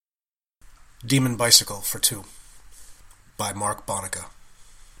Demon Bicycle for Two by Mark Bonica.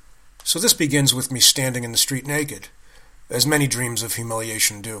 So this begins with me standing in the street naked, as many dreams of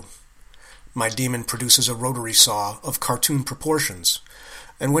humiliation do. My demon produces a rotary saw of cartoon proportions,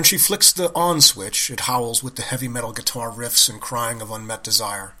 and when she flicks the on switch, it howls with the heavy metal guitar riffs and crying of unmet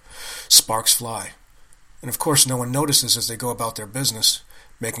desire. Sparks fly. And of course no one notices as they go about their business,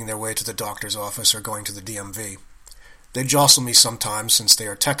 making their way to the doctor's office or going to the DMV. They jostle me sometimes since they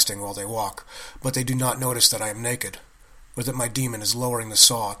are texting while they walk, but they do not notice that I am naked, or that my demon is lowering the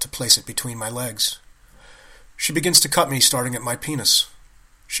saw to place it between my legs. She begins to cut me starting at my penis.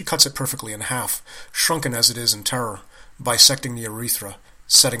 She cuts it perfectly in half, shrunken as it is in terror, bisecting the urethra,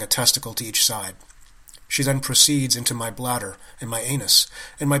 setting a testicle to each side. She then proceeds into my bladder and my anus,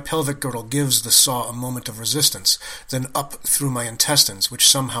 and my pelvic girdle gives the saw a moment of resistance, then up through my intestines, which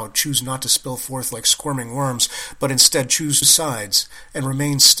somehow choose not to spill forth like squirming worms, but instead choose sides and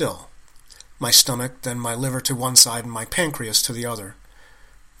remain still. My stomach, then my liver to one side and my pancreas to the other.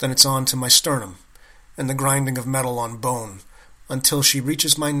 Then it's on to my sternum, and the grinding of metal on bone, until she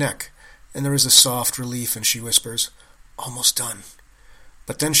reaches my neck, and there is a soft relief, and she whispers, "Almost done."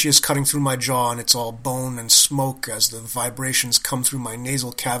 But then she is cutting through my jaw, and it's all bone and smoke as the vibrations come through my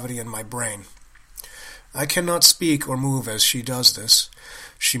nasal cavity and my brain. I cannot speak or move as she does this.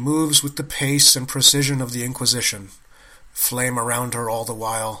 She moves with the pace and precision of the Inquisition. Flame around her all the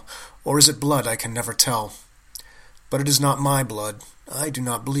while, or is it blood? I can never tell. But it is not my blood. I do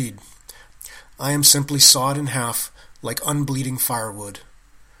not bleed. I am simply sawed in half like unbleeding firewood.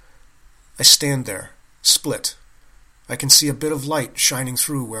 I stand there, split. I can see a bit of light shining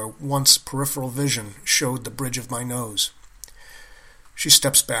through where once peripheral vision showed the bridge of my nose. She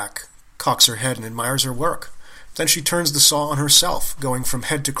steps back, cocks her head, and admires her work. Then she turns the saw on herself, going from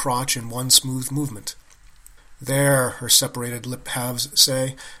head to crotch in one smooth movement. "There," her separated lip halves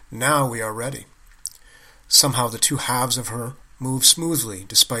say, "now we are ready." Somehow the two halves of her move smoothly,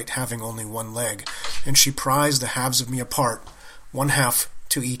 despite having only one leg, and she pries the halves of me apart, one half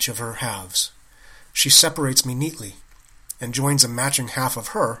to each of her halves. She separates me neatly, and joins a matching half of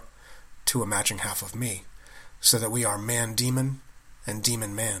her to a matching half of me, so that we are man-demon and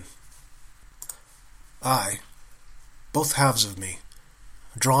demon-man. I, both halves of me,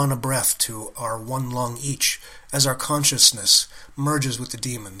 draw in a breath to our one lung each as our consciousness merges with the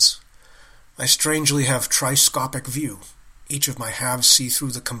demon's. I strangely have triscopic view. Each of my halves see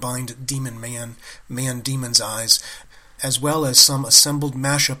through the combined demon-man, man-demon's eyes, as well as some assembled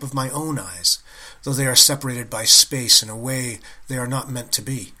mashup of my own eyes, though they are separated by space in a way they are not meant to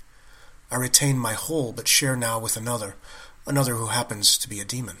be. I retain my whole, but share now with another who happens to be a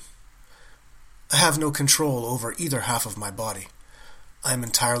demon. I have no control over either half of my body. I am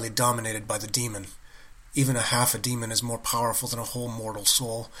entirely dominated by the demon. Even a half a demon is more powerful than a whole mortal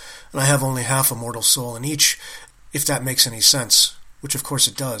soul, and I have only half a mortal soul in each, if that makes any sense, which of course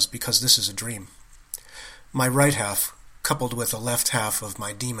it does, because this is a dream. My right half, coupled with the left half of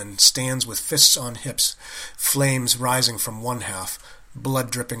my demon, stands with fists on hips, flames rising from one half, blood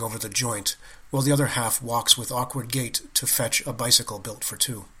dripping over the joint, while the other half walks with awkward gait to fetch a bicycle built for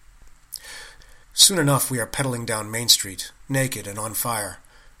two. Soon enough we are pedaling down Main Street, naked and on fire,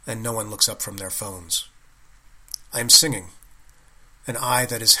 and no one looks up from their phones. I am singing, an I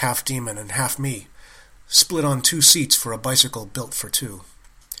that is half demon and half me, split on two seats for a bicycle built for two.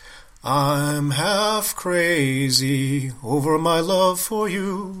 I'm half crazy over my love for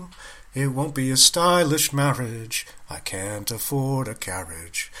you. It won't be a stylish marriage. I can't afford a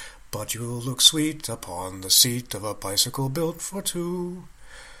carriage, but you'll look sweet upon the seat of a bicycle built for two.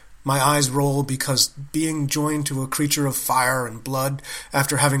 My eyes roll because being joined to a creature of fire and blood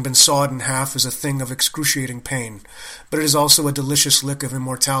after having been sawed in half is a thing of excruciating pain, but it is also a delicious lick of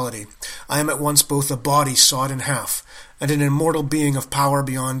immortality. I am at once both a body sawed in half and an immortal being of power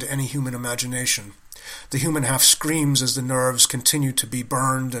beyond any human imagination. The human half screams as the nerves continue to be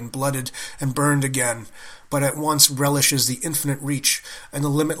burned and blooded and burned again, but at once relishes the infinite reach and the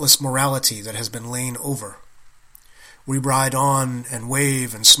limitless morality that has been lain over. We ride on and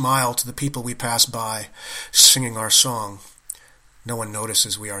wave and smile to the people we pass by, singing our song. No one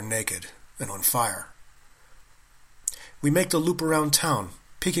notices we are naked and on fire. We make the loop around town,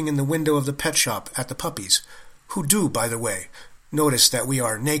 peeking in the window of the pet shop at the puppies, who do, by the way, notice that we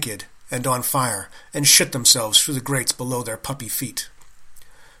are naked and on fire and shit themselves through the grates below their puppy feet.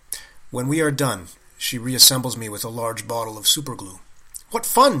 When we are done, she reassembles me with a large bottle of superglue. "What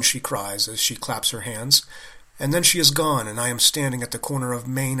fun!" she cries as she claps her hands. And then she is gone, and I am standing at the corner of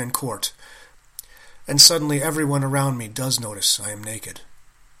Main and Court. And suddenly everyone around me does notice I am naked.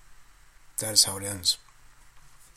 That is how it ends.